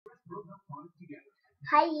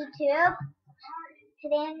Hi YouTube.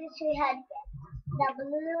 Today I'm going to show you how to get the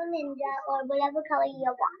Blue Ninja or whatever color you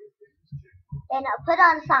want. And I'll put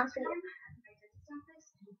on a song for you.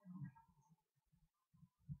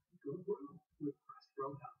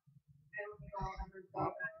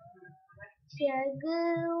 Here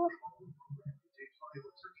go.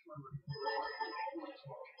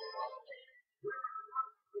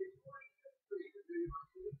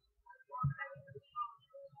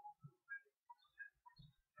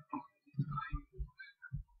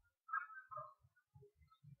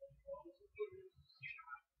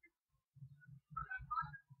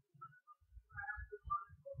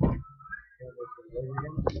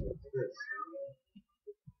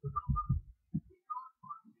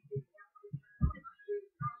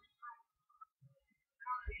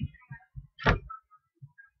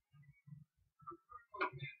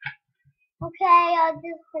 Okay, I'll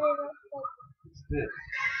just put it up. What's this?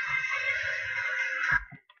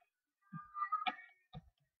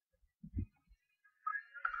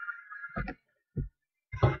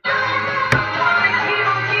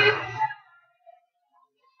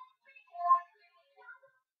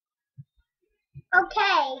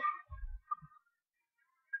 Okay.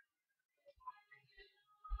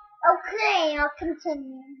 Okay, I'll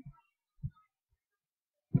continue.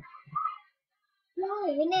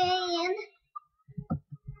 Lightning.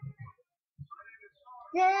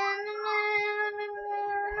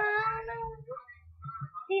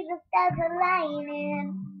 See the stars aligning.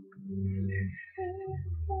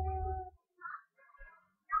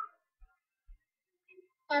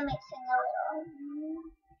 I'm mixing a little.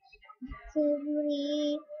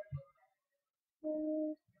 Three.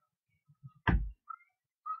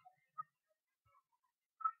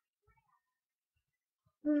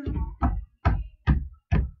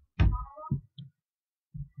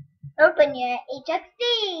 Open your HXD.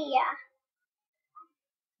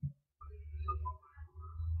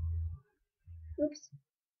 Oops.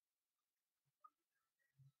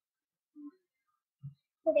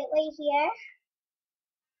 Put it right here.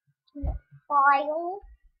 File.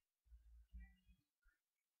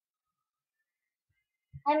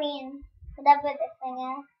 Whatever this thing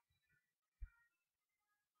is.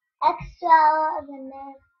 Extra, then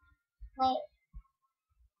this. Wait.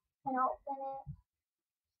 Can I open it?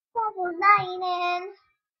 Double lining.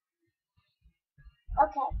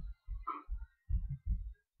 Okay.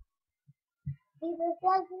 These are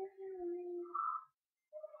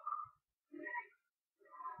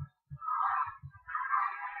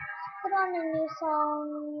put on a new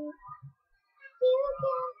song. You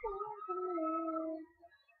can come to me.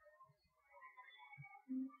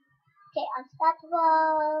 Okay,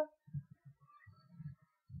 Unstoppable.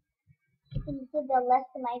 Into the rest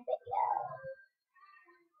of my video.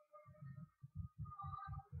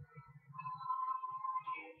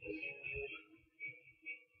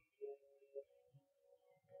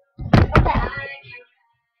 Okay.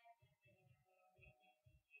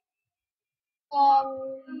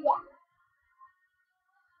 And yeah.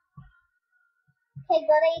 Okay,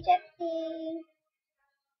 go to HFC.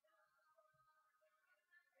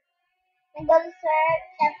 And go to search,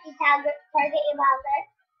 FD target your browser.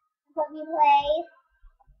 Put me play.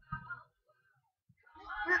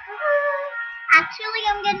 Actually,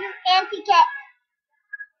 I'm gonna do anti-kick.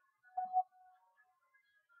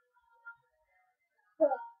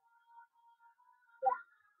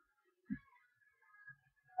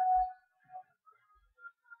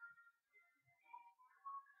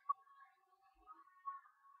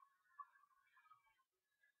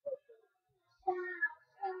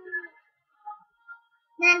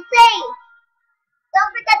 Then save.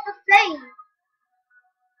 Don't forget to save.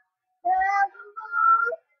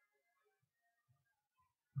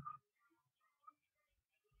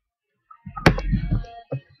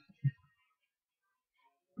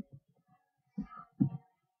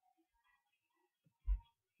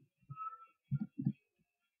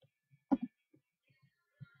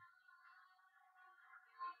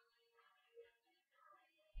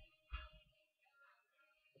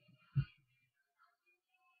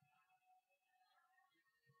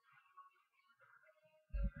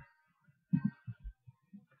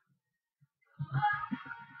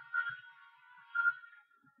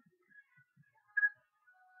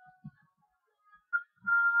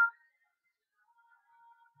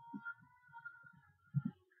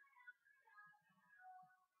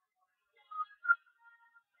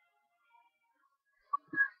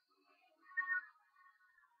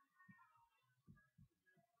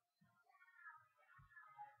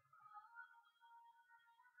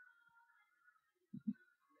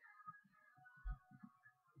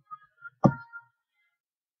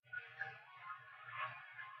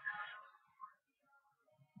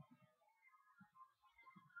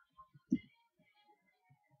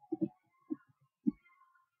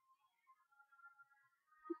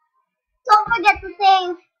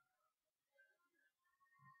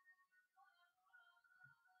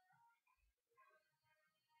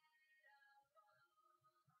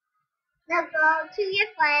 Now go to your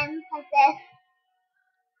friends like this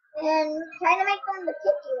and try to make them to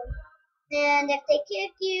kick you. And if they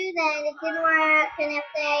kick you, then it didn't work. And if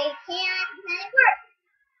they can't, then it works.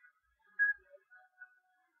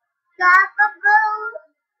 Stop the blow.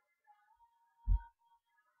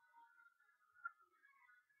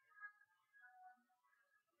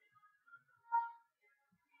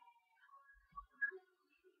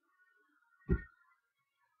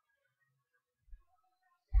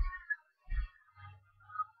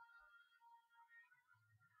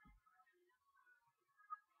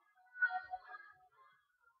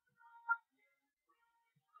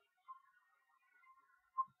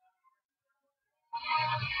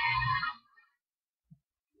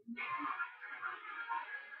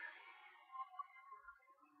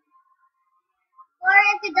 Or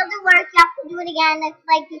if it doesn't work, you have to do it again. It's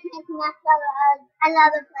like you can't connect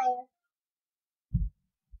another player.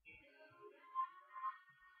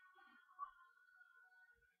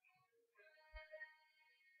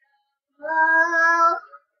 Roll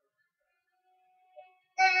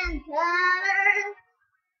and turn.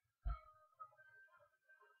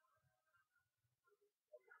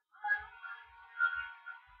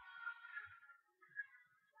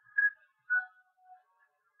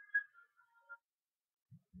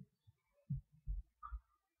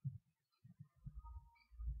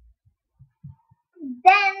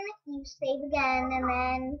 Then you save again, and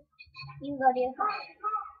then you go to your phone.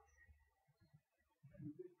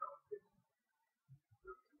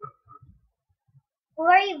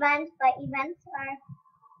 Or events, but events are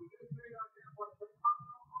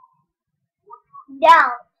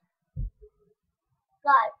down.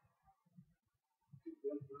 God.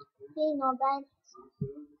 See no events.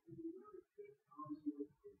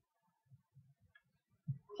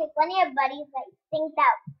 Take one of your buddies that you think's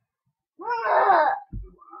out.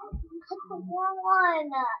 Click the wrong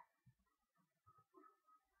one.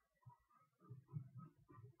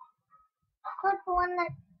 Click the one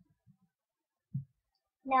that.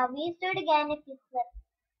 Now restart again if you flip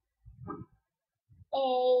a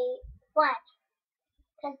flange.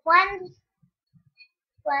 Because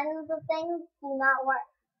flange of things do not work.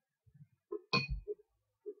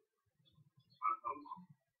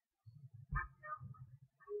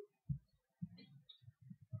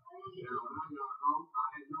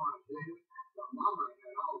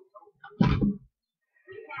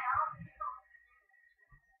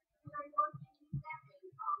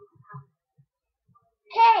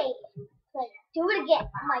 Hey! So do it again.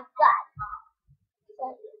 Oh my god. So,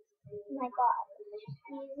 oh my god.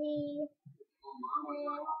 Easy.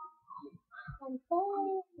 And go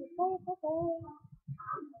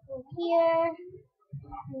here.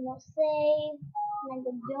 And we'll save. And then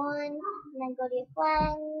go done. And then go to your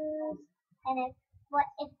friends. And if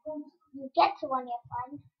you get to one of your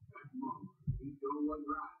friends,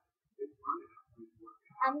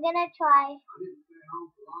 I'm gonna try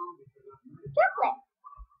chocolate.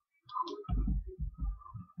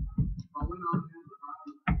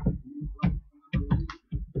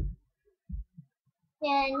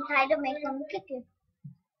 And try to make them kick you.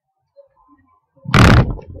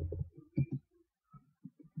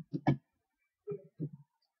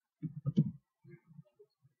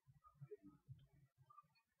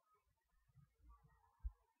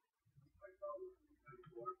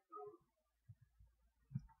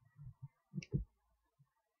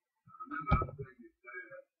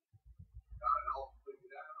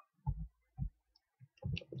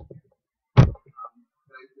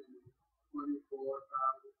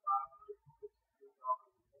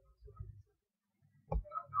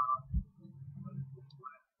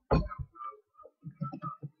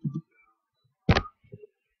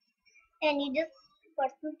 And you just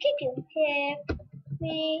force them to kick you. Kick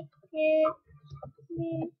me, kick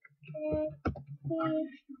me, kick me.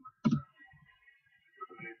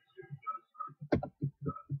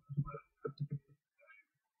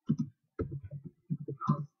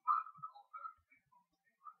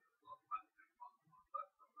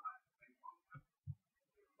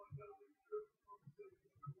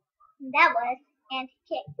 That was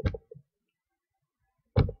anti-kick.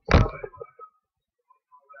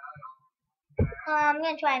 I'm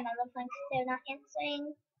gonna try another one because they're not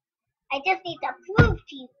answering. I just need to prove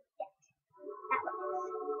to you that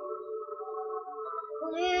works.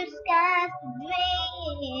 Blue skies for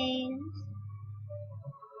dreams.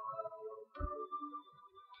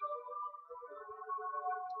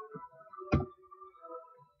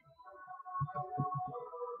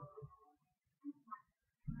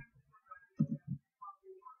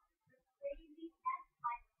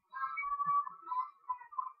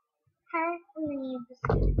 I'm gonna use this.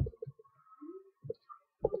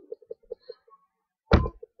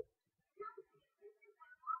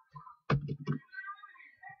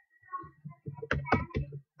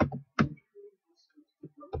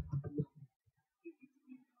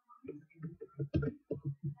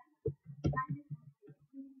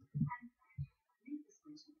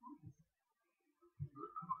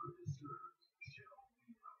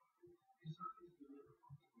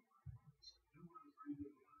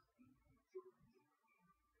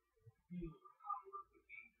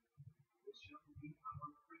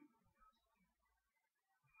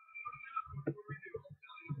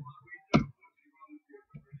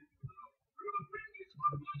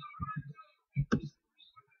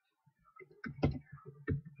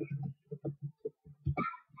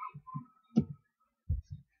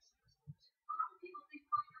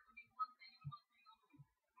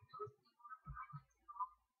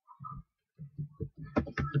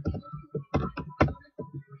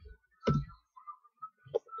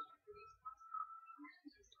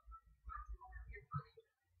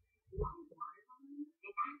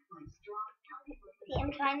 See,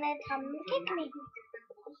 I'm trying to tell him to kick me.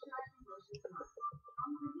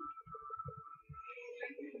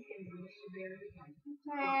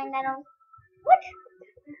 And I don't. What?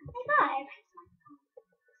 Five.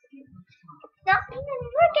 It's not even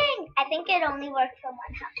working. I think it only works for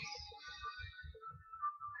one house.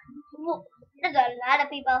 Whoa, there's a lot of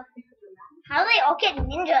people. How do they all get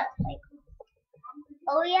ninjas? Like,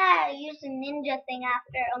 oh yeah, I used the ninja thing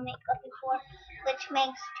after Omega before, which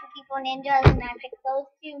makes two people ninjas, and I picked those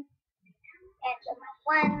two. And so my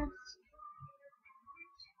ones.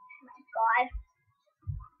 Oh my god.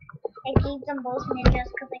 I gave them both ninjas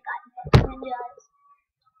because I got both ninjas.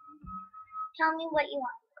 Tell me what you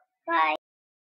want. Bye.